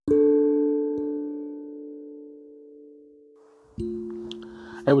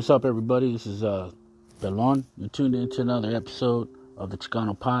Hey, what's up, everybody? This is Belon. You're tuned into another episode of the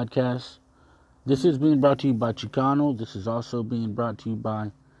Chicano Podcast. This is being brought to you by Chicano. This is also being brought to you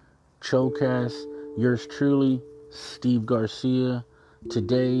by Chocast. Yours truly, Steve Garcia.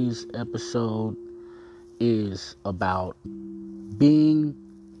 Today's episode is about being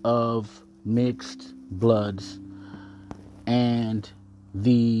of mixed bloods and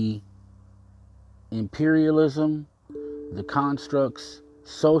the imperialism, the constructs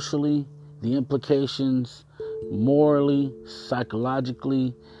socially, the implications morally,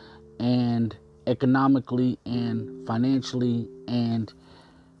 psychologically, and economically and financially, and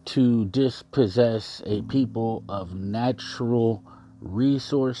to dispossess a people of natural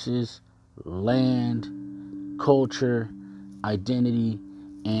resources, land, culture, identity,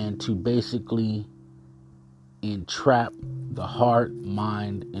 and to basically entrap the heart,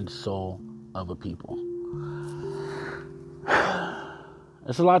 mind, and soul of a people.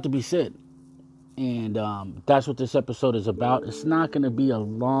 There's a lot to be said, and that's what this episode is about. It's not going to be a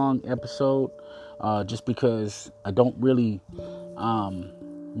long episode, just because I don't really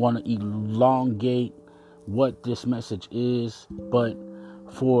want to elongate what this message is, but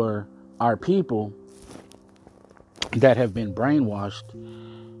for our people that have been brainwashed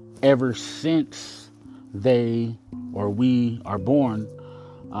ever since they or we are born,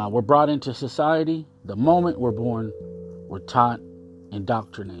 we're brought into society. The moment we're born, we're taught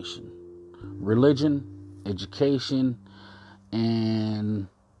indoctrination, religion, education, and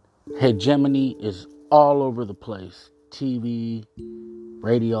hegemony is all over the place. TV,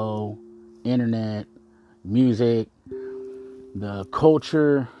 radio, internet, music. The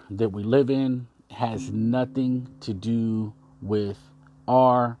culture that we live in has nothing to do with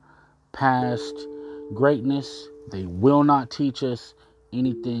our past greatness. They will not teach us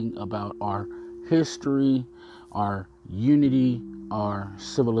anything about our history, our unity, our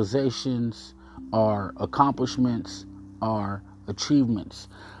civilizations, our accomplishments, our achievements.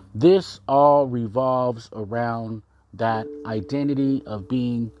 This all revolves around that identity of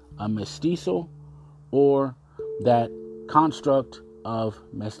being a mestizo or that construct of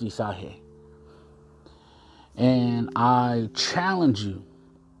mestizaje. And I challenge you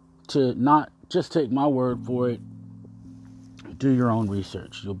to not just take my word for it, do your own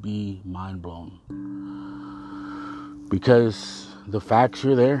research. You'll be mind blown. Because the facts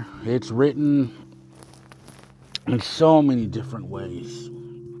are there. It's written in so many different ways.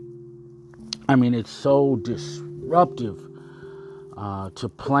 I mean, it's so disruptive to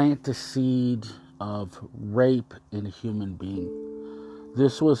plant the seed of rape in a human being.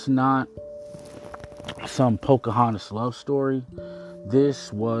 This was not some Pocahontas love story.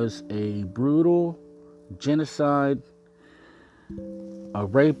 This was a brutal genocide, a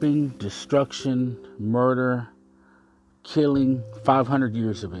raping, destruction, murder, killing, 500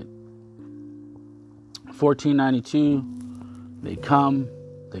 years of it. 1492, they come,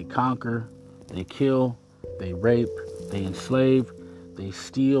 they conquer, they kill, they rape, they enslave, they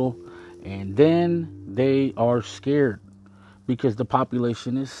steal, and then they are scared because the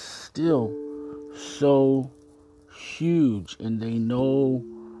population is still so huge, and they know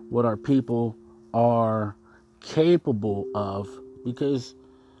what our people are capable of because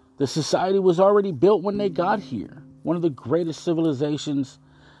the society was already built when they got here. One of the greatest civilizations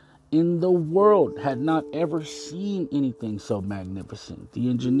in the world had not ever seen anything so magnificent. The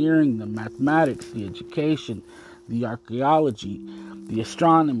engineering, the mathematics, the education, the archaeology, the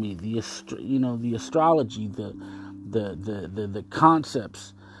astronomy, the astrology, the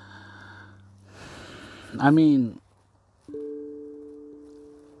concepts. I mean,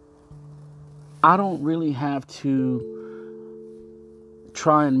 I don't really have to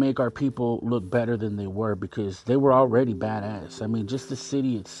try and make our people look better than they were because they were already badass. I mean, just the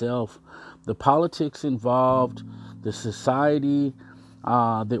city itself, the politics involved, the society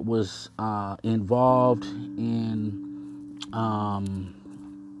that was involved in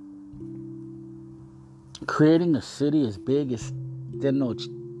creating a city as big as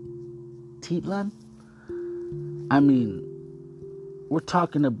Tenochtitlan. I mean, we're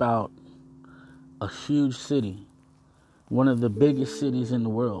talking about a huge city. One of the biggest cities in the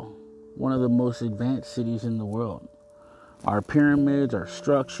world. One of the most advanced cities in the world. Our pyramids, our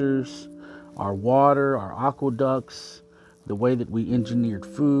structures, our water, our aqueducts, the way that we engineered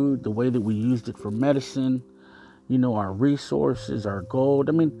food, the way that we used it for medicine, our resources, our gold.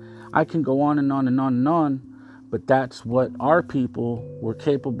 I mean, I can go on and on and on and on, but that's what our people were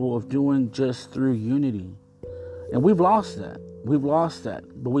capable of doing just through unity. And we've lost that.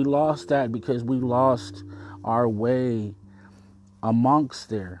 But we lost that because we lost our way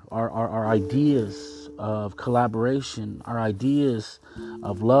amongst our ideas of collaboration, our ideas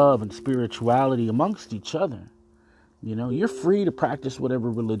of love and spirituality amongst each other. You know, you're free to practice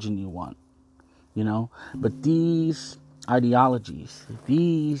whatever religion you want, you know, but these ideologies,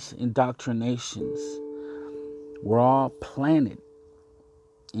 these indoctrinations were all planted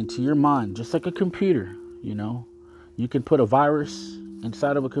into your mind, just like a computer. You know, you can put a virus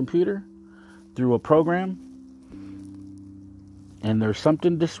inside of a computer through a program, and there's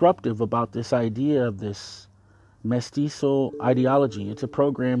something disruptive about this idea of this mestizo ideology. It's a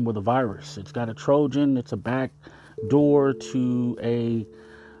program with a virus. It's got a Trojan. It's a back door to a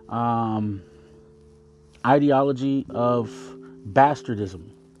ideology of bastardism.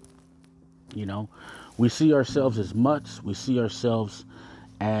 You know, we see ourselves as mutts. We see ourselves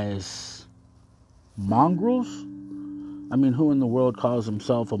as mongrels. I mean, who in the world calls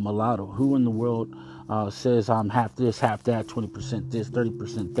himself a mulatto? Who in the world says I'm half this, half that, 20% this,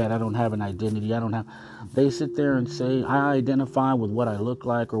 30% that? I don't have an identity. They sit there and say, I identify with what I look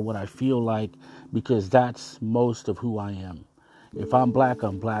like or what I feel like, because that's most of who I am. If I'm black,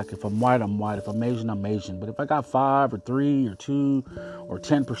 I'm black. If I'm white, I'm white. If I'm Asian, I'm Asian. But if I got 5 or 3 or 2 or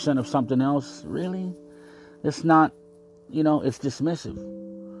 10% of something else, really, it's not, you know, it's dismissive.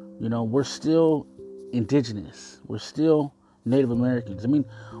 You know, we're still indigenous. We're still Native Americans. I mean,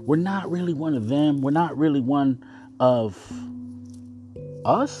 we're not really one of them. We're not really one of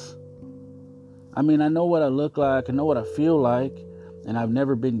us. I mean, I know what I look like. I know what I feel like. And I've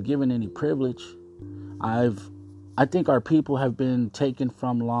never been given any privilege. I think our people have been taken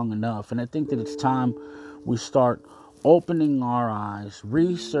from long enough. And I think that it's time we start opening our eyes,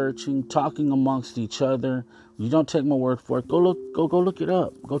 researching, talking amongst each other. You don't take my word for it. Go look it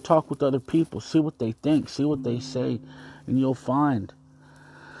up. Go talk with other people. See what they think. See what they say. And you'll find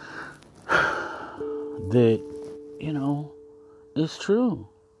that, you know, it's true.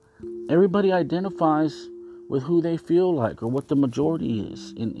 Everybody identifies with who they feel like or what the majority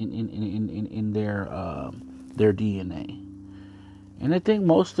is in their DNA. And I think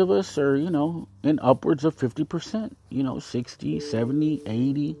most of us are, you know, in upwards of 50%, you know, 60, 70,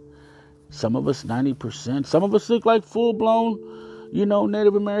 80, some of us 90%. Some of us look like full-blown, you know,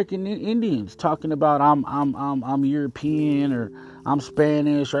 Native American Indians talking about I'm European, or I'm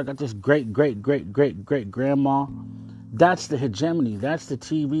Spanish, or I got this great grandma. That's the hegemony. That's the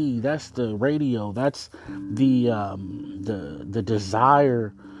TV. That's the radio. That's the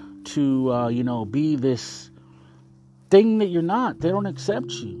desire to you know, be this thing that you're not. They don't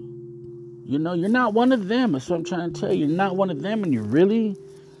accept you. You know, you're not one of them. That's what I'm trying to tell you. You're not one of them, and you're really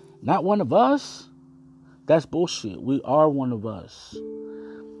not one of us. That's bullshit. We are one of us.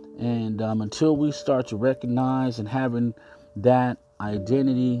 And until we start to recognize and having that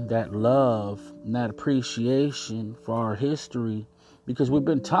identity, that love, and that appreciation for our history, because we've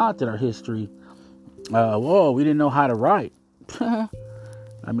been taught that our history, we didn't know how to write.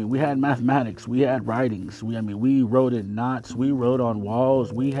 I mean, we had mathematics, we had writings. We wrote in knots, we wrote on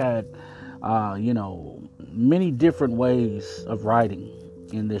walls. We had, you know, many different ways of writing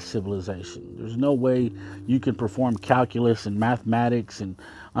in this civilization. There's no way you can perform calculus and mathematics and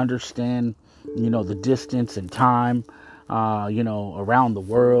understand, you know, the distance and time, you know, around the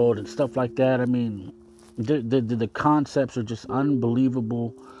world and stuff like that. I mean, the concepts are just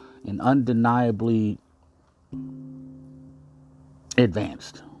unbelievable and undeniably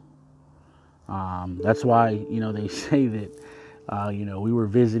advanced. That's why, you know, they say that, you know, we were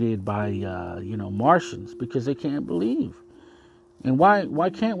visited by, you know, Martians, because they can't believe. And why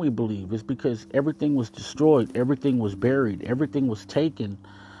can't we believe? It's because everything was destroyed. Everything was buried. Everything was taken.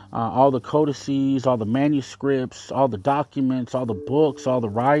 All the codices, all the manuscripts, all the documents, all the books, all the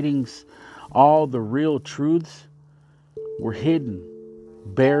writings, all the real truths were hidden,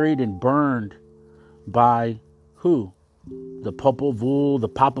 buried, and burned by who? The Popol Vuh, the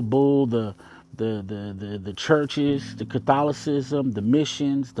Papa Bull, the churches, the Catholicism, the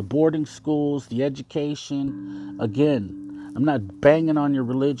missions, the boarding schools, the education. Again, I'm not banging on your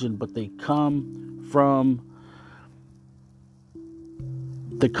religion, but they come from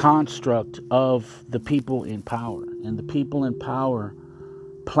the construct of the people in power. And the people in power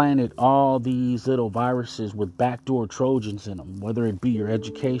planted all these little viruses with backdoor Trojans in them, whether it be your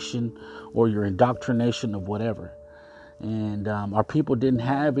education or your indoctrination of whatever. And our people didn't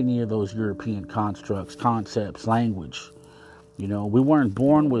have any of those European constructs, concepts, language. You know, we weren't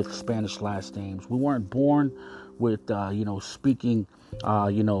born with Spanish last names. We weren't born with, you know, speaking,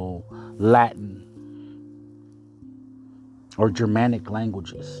 you know, Latin or Germanic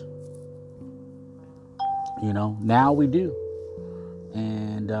languages. You know, now we do.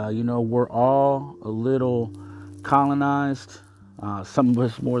 And, you know, we're all a little colonized, some of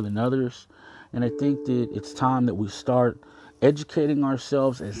us more than others. And I think that it's time that we start educating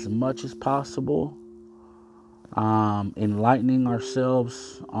ourselves as much as possible, enlightening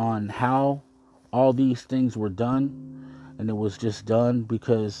ourselves on how all these things were done. And it was just done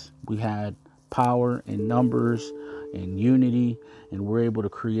because we had power in numbers and unity, and we're able to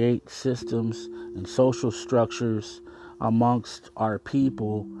create systems and social structures amongst our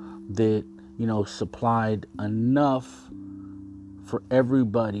people that, supplied enough for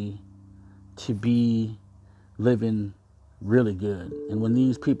everybody to be living really good. And when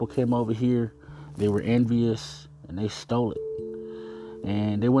these people came over here, they were envious and they stole it.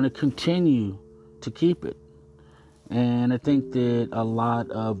 And they want to continue to keep it. And I think that a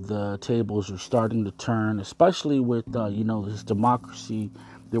lot of the tables are starting to turn, especially with, this democracy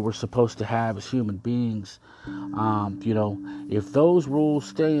that we're supposed to have as human beings. If those rules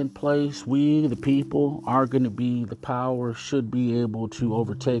stay in place, we, the people, are going to be the power, should be able to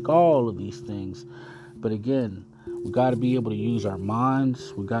overtake all of these things. But again, we got to be able to use our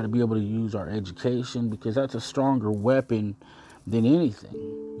minds. We got to be able to use our education, because that's a stronger weapon than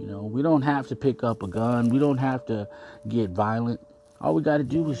anything. We don't have to pick up a gun. We don't have to get violent. All we got to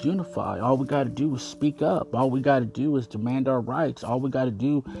do is unify. All we got to do is speak up. All we got to do is demand our rights. All we got to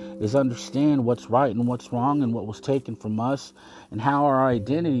do is understand what's right and what's wrong and what was taken from us, and how our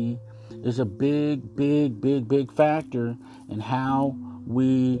identity is a big, big, big, big factor in how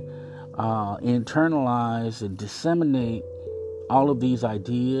we internalize and disseminate all of these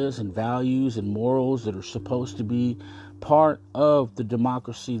ideas and values and morals that are supposed to be part of the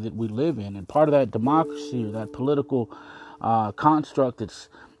democracy that we live in. And part of that democracy, or that political construct that's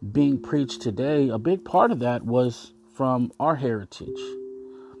being preached today, a big part of that was from our heritage.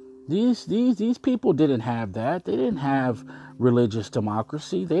 These people didn't have that. They didn't have religious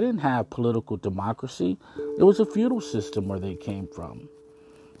democracy. They didn't have political democracy. It was a feudal system where they came from.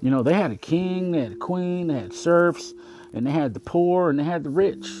 They had a king, they had a queen, they had serfs, and they had the poor and they had the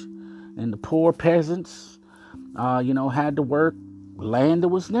rich. And the poor peasants, had to work land that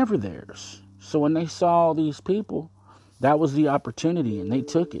was never theirs. So when they saw these people, that was the opportunity, and they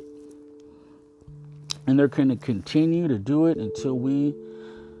took it. And they're going to continue to do it until we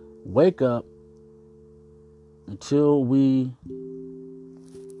wake up. Until we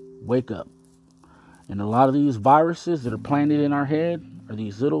wake up. And a lot of these viruses that are planted in our head are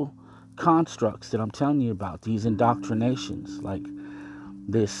these little constructs that I'm telling you about, these indoctrinations, like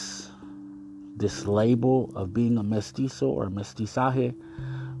this label of being a mestizo or a mestizaje.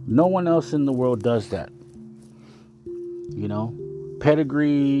 No one else in the world does that.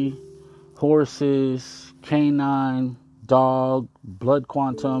 Pedigree, horses, canine, dog, blood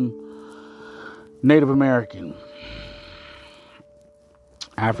quantum, Native American.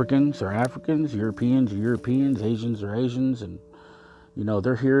 Africans are Africans, Europeans are Europeans, Asians are Asians, and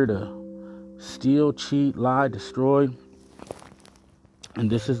they're here to steal, cheat, lie, destroy. And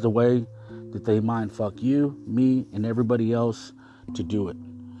this is the way that they mind fuck you, me, and everybody else to do it.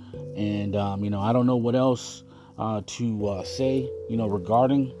 And I don't know what else to say,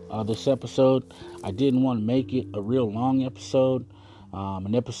 regarding this episode. I didn't want to make it a real long episode.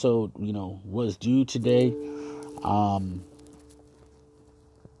 An episode, was due today.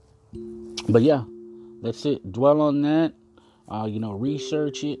 But yeah, that's it. Dwell on that.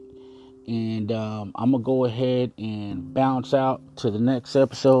 Research it. And I'm going to go ahead and bounce out to the next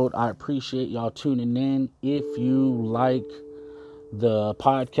episode. I appreciate y'all tuning in. If you like the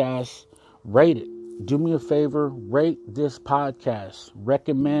podcast, rate it. Do me a favor, rate this podcast.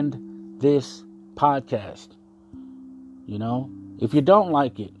 Recommend this podcast. If you don't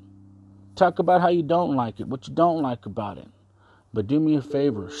like it, talk about how you don't like it, what you don't like about it. But do me a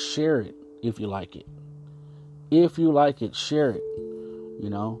favor, share it if you like it. If you like it, share it.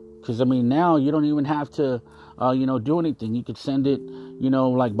 Because, now you don't even have to, do anything. You could send it,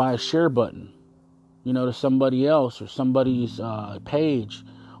 like by a share button, to somebody else or somebody's page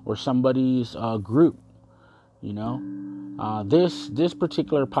or somebody's group, This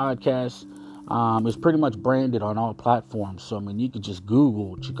particular podcast is pretty much branded on all platforms. So, you could just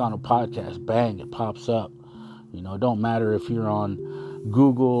Google Chicano Podcast, bang, it pops up. It don't matter if you're on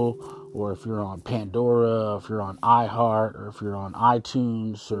Google or if you're on Pandora, if you're on iHeart, or if you're on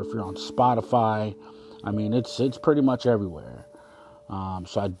iTunes, or if you're on Spotify. It's pretty much everywhere.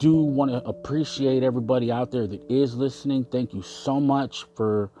 So I do want to appreciate everybody out there that is listening. Thank you so much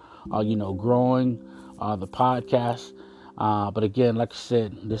for, growing the podcast. But again, like I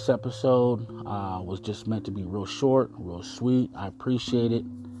said, this episode was just meant to be real short, real sweet. I appreciate it.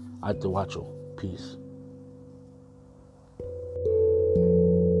 Ate Wacho. Peace.